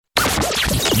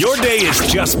Your day is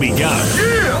just begun.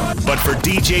 Yeah! But for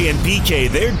DJ and PK,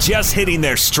 they're just hitting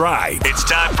their stride. It's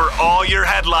time for all your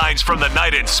headlines from the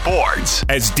night in sports.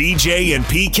 As DJ and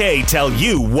PK tell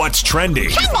you what's trending.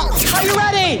 Are you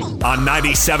ready? On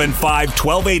 97.5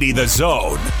 1280 The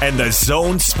Zone and The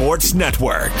Zone Sports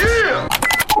Network. Yeah!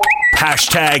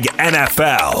 Hashtag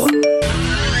NFL.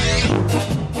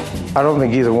 I don't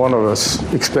think either one of us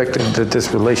expected that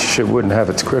this relationship wouldn't have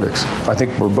its critics. I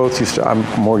think we're both used to, I'm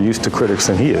more used to critics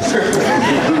than he is.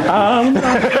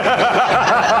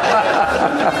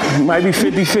 Might be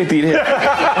 50-50 there.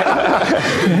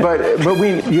 But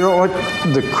we, you know what,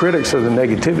 the critics or the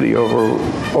negativity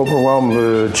overwhelm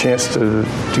the chance to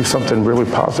do something really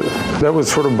positive. That was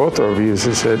sort of both our views.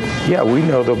 They said, yeah, we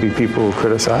know there'll be people who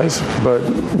criticize, but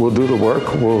we'll do the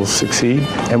work, we'll succeed,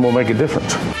 and we'll make a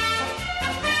difference.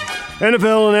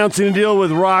 NFL announcing a deal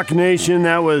with Rock Nation.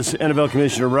 That was NFL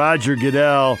Commissioner Roger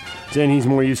Goodell saying he's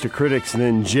more used to critics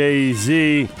than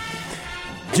Jay-Z.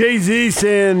 Jay-Z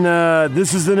saying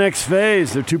this is the next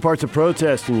phase. There are two parts of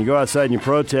protesting. You go outside and you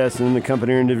protest, and then the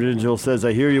company or individual says,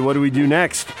 I hear you, what do we do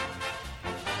next?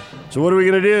 So what are we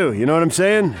going to do? You know what I'm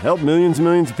saying? Help millions and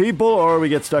millions of people, or we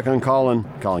get stuck on Colin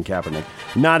Kaepernick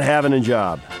not having a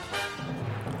job.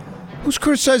 Who's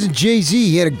criticizing Jay-Z?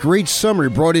 He had a great summer. He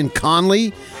brought in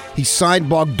Conley. He signed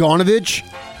Bogdanovich.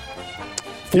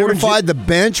 Fortified the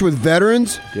bench with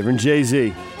veterans. Different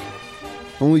Jay-Z.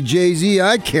 Only Jay-Z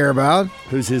I care about.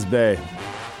 Who's his bae?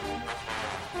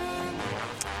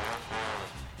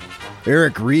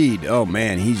 Eric Reed. Oh,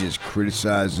 man, he's just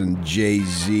criticizing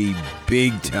Jay-Z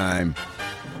big time.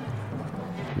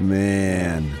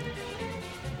 Man.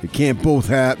 They can both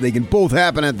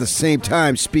happen at the same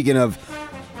time, speaking of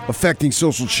affecting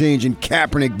social change and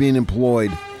Kaepernick being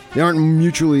employed. They aren't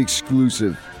mutually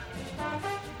exclusive.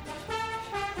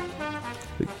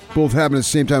 They both happen at the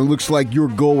same time. It looks like your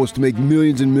goal was to make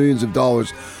millions and millions of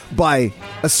dollars by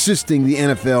assisting the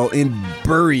NFL in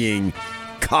burying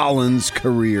Colin's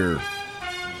career.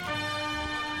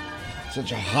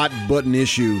 Such a hot-button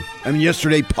issue. I mean,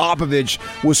 yesterday Popovich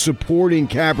was supporting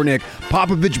Kaepernick.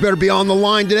 Popovich better be on the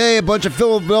line today. A bunch of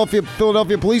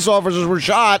Philadelphia police officers were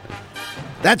shot.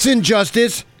 That's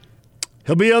injustice.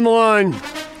 He'll be on the line.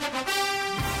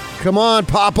 Come on,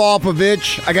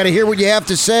 Popovich. I got to hear what you have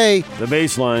to say. The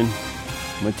baseline.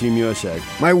 My Team USA.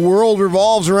 My world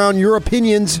revolves around your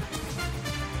opinions.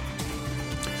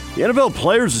 The NFL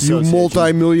Players Association. You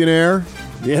multimillionaire.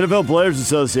 The NFL Players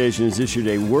Association has issued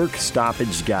a work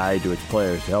stoppage guide to its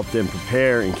players to help them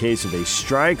prepare in case of a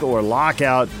strike or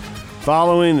lockout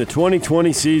following the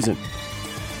 2020 season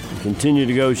and continue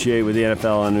to negotiate with the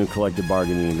NFL on a new collective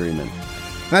bargaining agreement.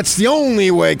 That's the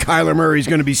only way Kyler Murray's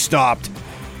going to be stopped.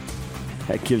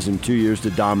 That gives him 2 years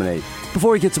to dominate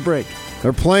before he gets a break.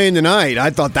 They're playing tonight. I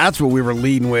thought that's what we were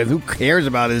leading with. Who cares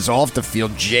about his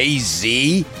off-the-field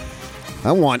Jay-Z?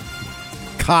 I want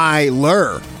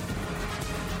Kyler.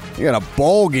 You got a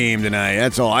ball game tonight.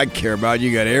 That's all I care about.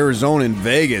 You got Arizona and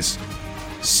Vegas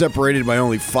separated by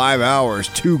only 5 hours.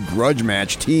 Two grudge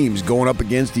match teams going up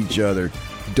against each other.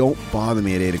 Don't bother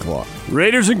me at 8 o'clock.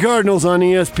 Raiders and Cardinals on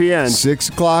ESPN. 6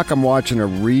 o'clock, I'm watching a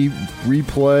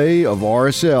replay of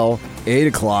RSL. 8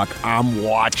 o'clock, I'm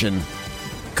watching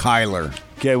Kyler.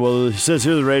 Okay, well, it says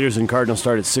here the Raiders and Cardinals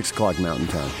start at 6 o'clock Mountain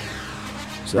Time.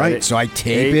 So right, so I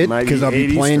tape it because I'll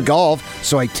be playing golf.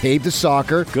 So I tape the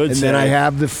soccer, and then I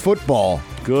have the football.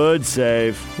 Good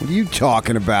save. What are you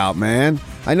talking about, man?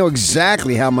 I know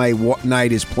exactly how my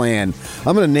night is planned.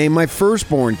 I'm going to name my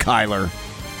firstborn Kyler.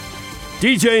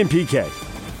 DJ and PK.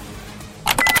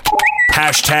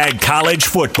 Hashtag college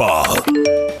football.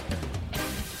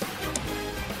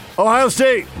 Ohio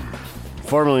State,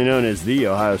 formerly known as The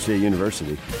Ohio State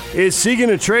University, is seeking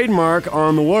a trademark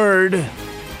on the word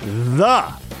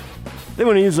 "the." They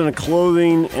want to use it on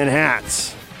clothing and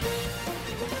hats.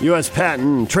 U.S. Patent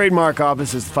and Trademark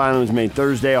Office, as the filing was made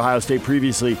Thursday. Ohio State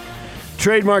previously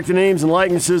trademarked the names and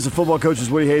likenesses of football coaches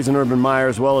Woody Hayes and Urban Meyer,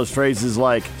 as well as phrases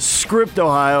like Script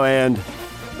Ohio and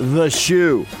the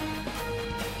shoe.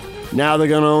 Now they're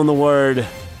going to own the word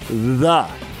 "the."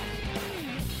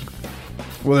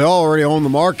 Well, they already own the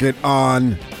market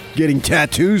on getting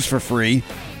tattoos for free.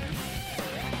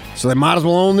 So they might as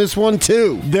well own this one,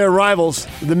 too. Their rivals,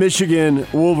 the Michigan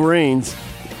Wolverines,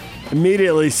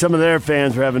 immediately some of their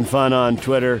fans were having fun on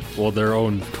Twitter. Well, their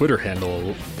own Twitter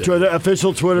handle. The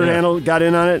official Twitter handle got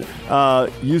in on it.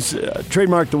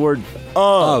 Trademarked the word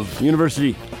of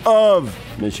University of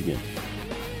Michigan.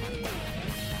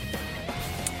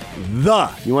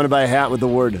 The. You want to buy a hat with the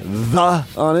word "the"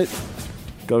 on it?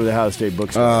 Go to the Ohio State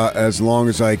bookstore. As long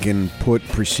as I can put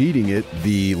preceding it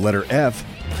the letter F.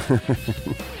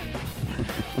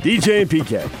 DJ and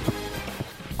PK.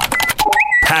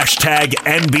 Hashtag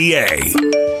NBA.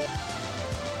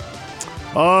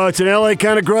 Oh, it's an LA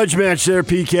kind of grudge match there,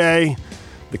 PK.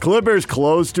 The Clippers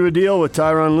close to a deal with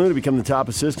Tyronn Lue to become the top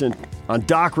assistant on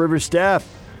Doc Rivers' staff.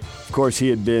 Of course,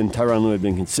 Tyronn Lue had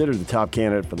been considered the top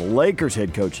candidate for the Lakers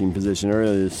head coaching position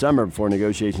earlier this summer before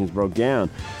negotiations broke down.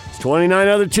 It's 29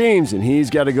 other teams, and he's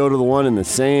got to go to the one in the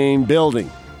same building.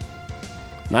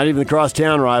 Not even the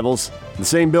crosstown rivals, the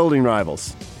same building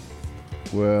rivals.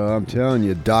 Well, I'm telling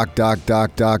you, Doc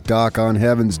on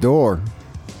heaven's door.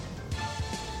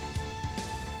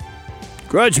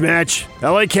 Grudge match,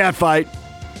 LA catfight.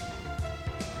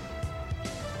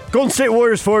 Golden State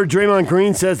Warriors forward Draymond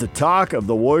Green says the talk of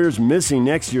the Warriors missing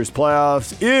next year's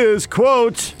playoffs is,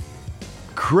 quote,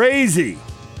 crazy,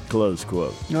 close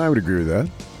quote. I would agree with that.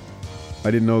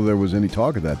 I didn't know there was any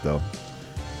talk of that, though.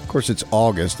 Of course, it's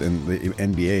August, and the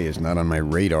NBA is not on my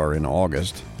radar in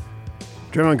August.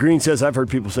 Draymond Green says, I've heard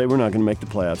people say we're not going to make the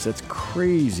playoffs. That's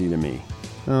crazy to me.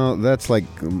 Oh, that's like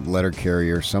letter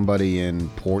carrier. Somebody in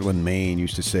Portland, Maine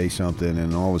used to say something,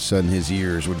 and all of a sudden his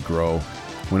ears would grow.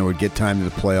 When it would get time to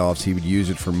the playoffs, he would use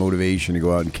it for motivation to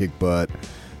go out and kick butt.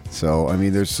 So, I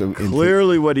mean, there's some...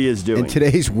 Clearly what he is doing. In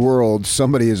today's world,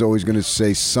 somebody is always going to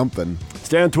say something.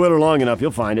 Stay on Twitter long enough,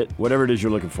 you'll find it, whatever it is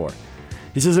you're looking for.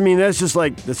 He says, I mean, that's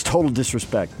total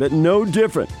disrespect. That no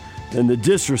different than the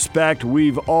disrespect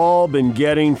we've all been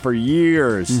getting for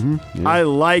years. Mm-hmm. Yeah. I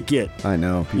like it. I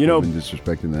know. People have been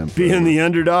disrespecting them. Being the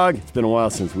underdog, it's been a while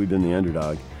since we've been the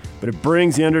underdog. But it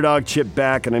brings the underdog chip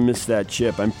back, and I miss that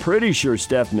chip. I'm pretty sure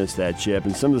Steph missed that chip,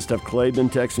 and some of the stuff Clay's been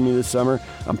texting me this summer,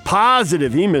 I'm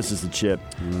positive he misses the chip.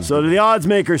 Mm-hmm. So to the odds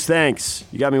makers, thanks.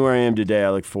 You got me where I am today.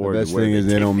 I look forward to the best thing is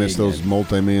they don't miss those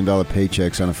multi-million-dollar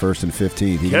paychecks on a 1st and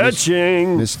 15th.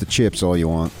 Catching! Miss the chips all you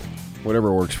want.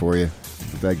 Whatever works for you.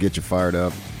 If that gets you fired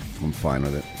up, I'm fine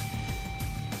with it.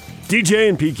 DJ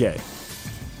and PK.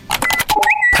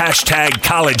 Hashtag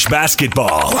college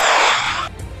basketball.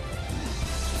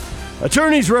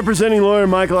 Attorneys representing lawyer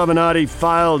Michael Avenatti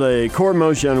filed a court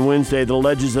motion on Wednesday that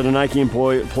alleges that a Nike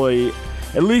employee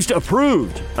at least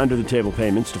approved under-the-table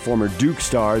payments to former Duke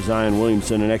star Zion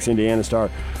Williamson and ex-Indiana star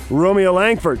Romeo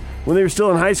Langford when they were still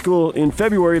in high school in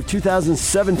February of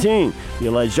 2017. The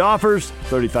alleged offers,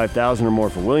 $35,000 or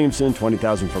more for Williamson,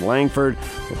 $20,000 for Langford,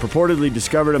 were purportedly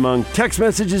discovered among text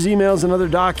messages, emails, and other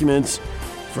documents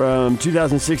from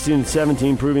 2016 and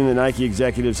 17, proving that Nike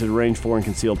executives had arranged for and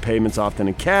concealed payments, often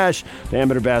in cash, to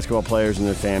amateur basketball players and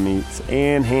their families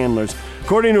and handlers,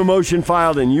 according to a motion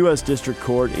filed in U.S. District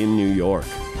Court in New York.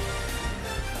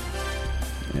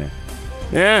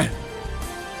 Yeah.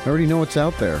 I already know it's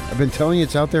out there. I've been telling you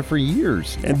it's out there for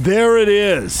years. And there it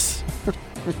is.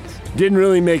 Didn't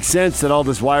really make sense that all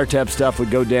this wiretap stuff would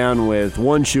go down with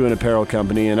one shoe and apparel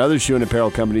company, and other shoe and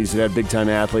apparel companies that had big-time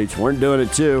athletes weren't doing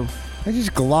it too. I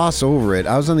just gloss over it.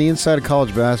 I was on the inside of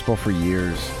college basketball for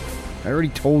years. I already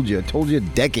told you. I told you a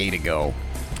decade ago.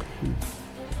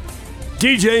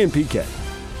 DJ and PK.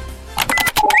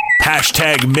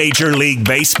 Hashtag Major League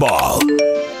Baseball.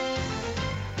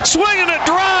 Swinging a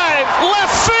drive,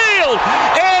 left field,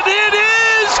 and it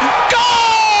is gone!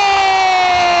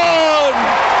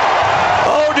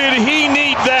 Oh, did he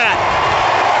need that?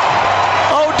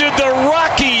 Oh, did the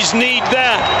Rockies need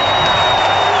that?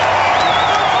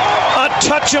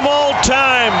 Touch 'em all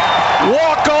time.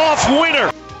 Walk-off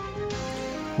winner.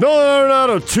 Nolan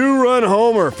Arenado, 2-run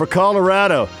homer for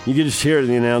Colorado. You could just hear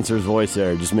the announcer's voice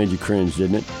there. It just made you cringe,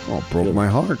 didn't it? Oh, broke my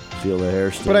heart. Feel the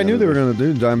hair stand. But I knew they were going to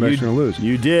do. Diamondbacks were going to lose.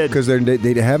 You did. Because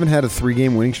they haven't had a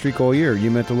 3-game winning streak all year.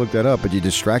 You meant to look that up, but you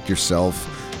distract yourself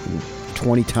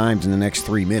 20 times in the next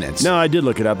 3 minutes. No, I did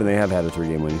look it up, and they have had a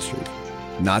 3-game winning streak.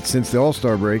 Not since the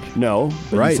All-Star break. No,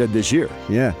 but right. You said this year.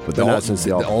 Yeah, but not since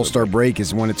the All-Star break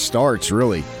is when it starts,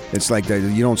 really. It's like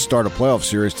you don't start a playoff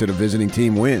series till the visiting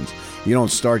team wins. You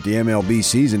don't start the MLB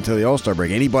season until the All-Star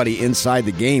break. Anybody inside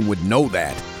the game would know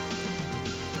that.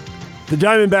 The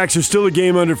Diamondbacks are still a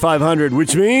game under 500,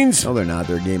 which means... No, they're not.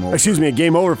 They're a game over. Excuse me, a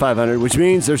game over 500, which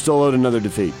means they're still owed another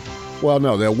defeat. Well,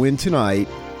 no, they'll win tonight,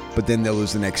 but then they'll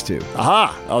lose the next 2.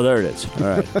 Aha! Oh, there it is. All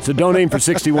right. So don't aim for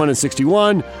 61 and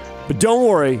 61. But don't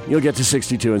worry, you'll get to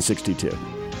 62 and 62.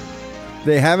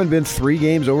 They haven't been 3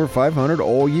 games over 500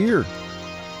 all year.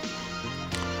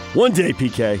 One day,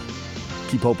 PK.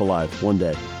 Keep hope alive. One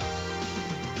day.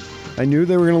 I knew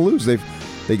they were going to lose.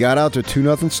 They got out to a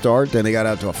 2-0 start, then they got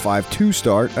out to a 5-2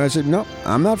 start, and I said, no,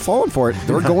 I'm not falling for it.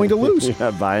 They're going to lose. You're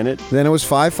not buying it? Then it was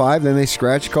 5-5, then they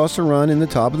scratched cost a run in the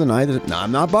top of the ninth. I said, no,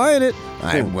 I'm not buying it.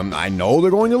 I know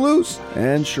they're going to lose.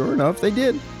 And sure enough, they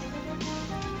did.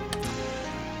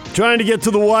 Trying to get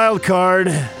to the wild card.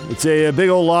 It's a big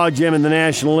old logjam in the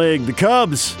National League. The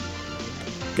Cubs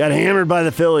got hammered by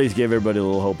the Phillies. Gave everybody a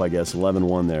little hope, I guess.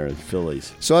 11-1 there, the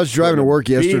Phillies. So I was driving to work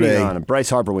yesterday. On him. Bryce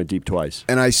Harper went deep twice.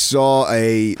 And I saw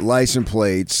a license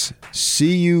plates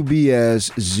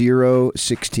CUBS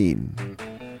 016.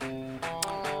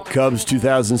 Cubs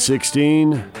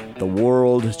 2016, the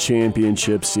World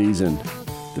Championship season.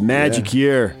 The magic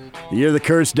year. The year the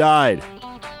curse died.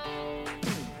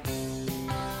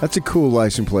 That's a cool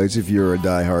license plate if you're a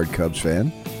diehard Cubs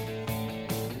fan.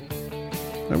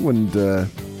 I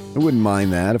wouldn't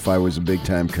mind that if I was a big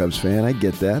time Cubs fan. I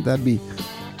get that. That'd be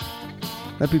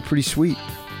pretty sweet.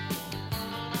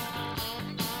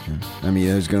 I mean,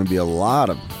 there's going to be a lot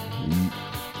of.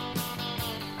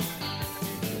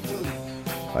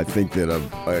 I think that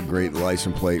a great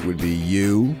license plate would be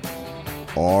U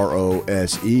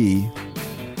ROSE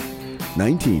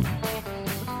 19.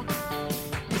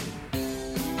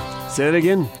 Say it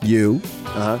again. U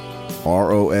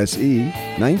ROSE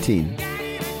 19.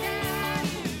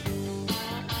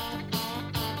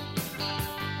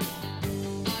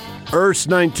 Urs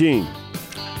 19.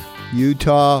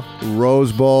 Utah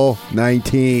Rose Bowl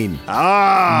 19.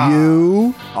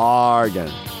 U Argon.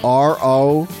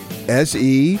 ROSE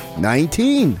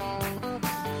 19.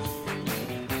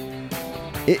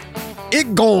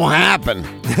 It gonna happen.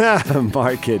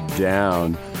 Mark it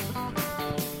down.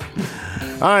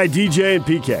 All right, DJ and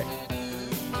PK.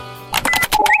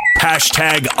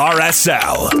 Hashtag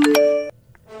RSL.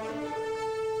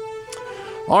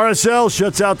 RSL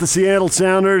shuts out the Seattle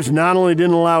Sounders. Not only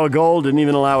didn't allow a goal, didn't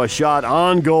even allow a shot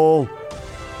on goal.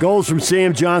 Goals from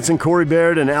Sam Johnson, Corey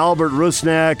Baird, and Albert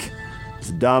Rusnak. It's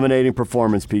a dominating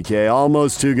performance, PK.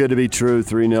 Almost too good to be true.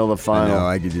 3-0 the final.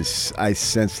 I know. I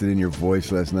sensed it in your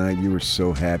voice last night. You were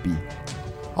so happy.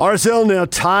 RSL now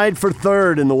tied for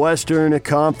third in the Western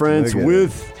Conference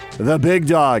with the big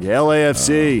dog,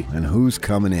 LAFC. And who's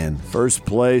coming in? First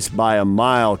place by a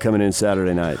mile coming in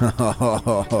Saturday night.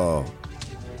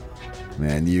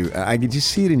 Man, I could just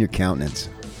see it in your countenance.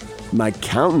 My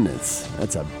countenance?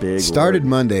 That's a big Started word.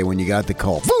 Monday when you got the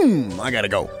call. Boom! I got to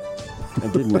go. I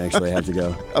didn't actually have to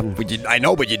go. I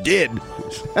know, but you did.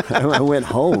 I went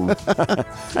home.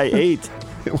 I ate.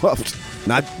 Well,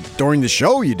 not during the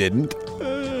show you didn't.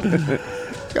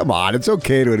 Come on, it's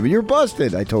okay to admit. You're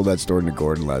busted. I told that story to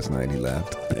Gordon last night. He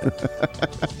laughed.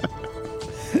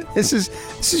 This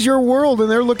is your world,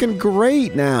 and they're looking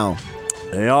great now.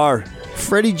 They are.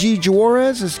 Freddie G.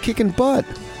 Juarez is kicking butt.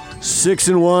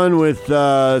 6-1 with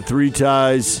 3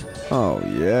 ties. Oh,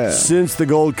 yeah. Since the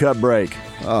Gold Cup break.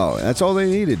 Oh, that's all they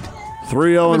needed.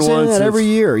 3-0-1 that every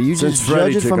year. You just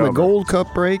Freddie judge it from over. a Gold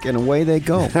Cup break, and away they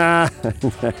go.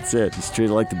 That's it. It's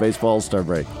treated like the baseball All-Star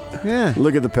break. Yeah.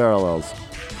 Look at the parallels.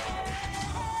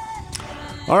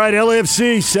 All right,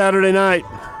 LAFC, Saturday night.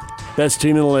 Best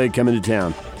team in the league coming to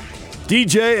town.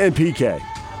 DJ and PK.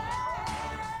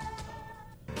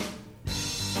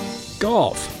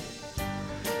 Golf.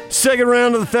 Second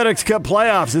round of the FedEx Cup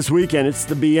playoffs this weekend. It's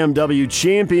the BMW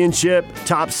Championship.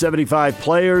 Top 75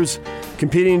 players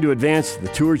competing to advance to the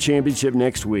Tour Championship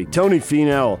next week. Tony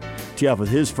Finau will tee off with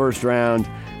his first round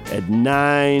at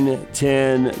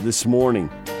 9:10 this morning.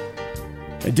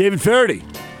 And David Faraday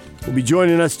will be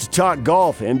joining us to talk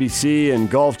golf. NBC and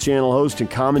Golf Channel host and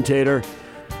commentator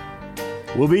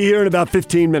will be here in about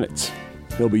 15 minutes.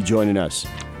 He'll be joining us.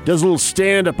 Does a little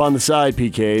stand-up on the side,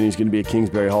 PK, and he's going to be at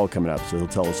Kingsbury Hall coming up, so he'll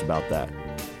tell us about that.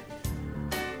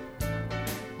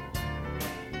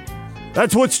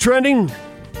 That's what's trending.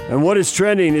 And what is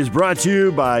trending is brought to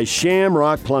you by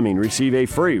Shamrock Plumbing. Receive a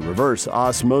free reverse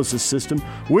osmosis system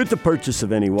with the purchase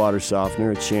of any water softener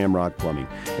at Shamrock Plumbing.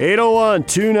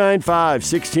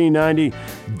 801-295-1690.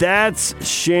 That's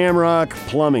Shamrock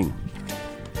Plumbing.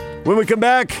 When we come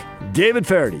back, David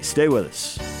Faraday. Stay with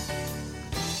us.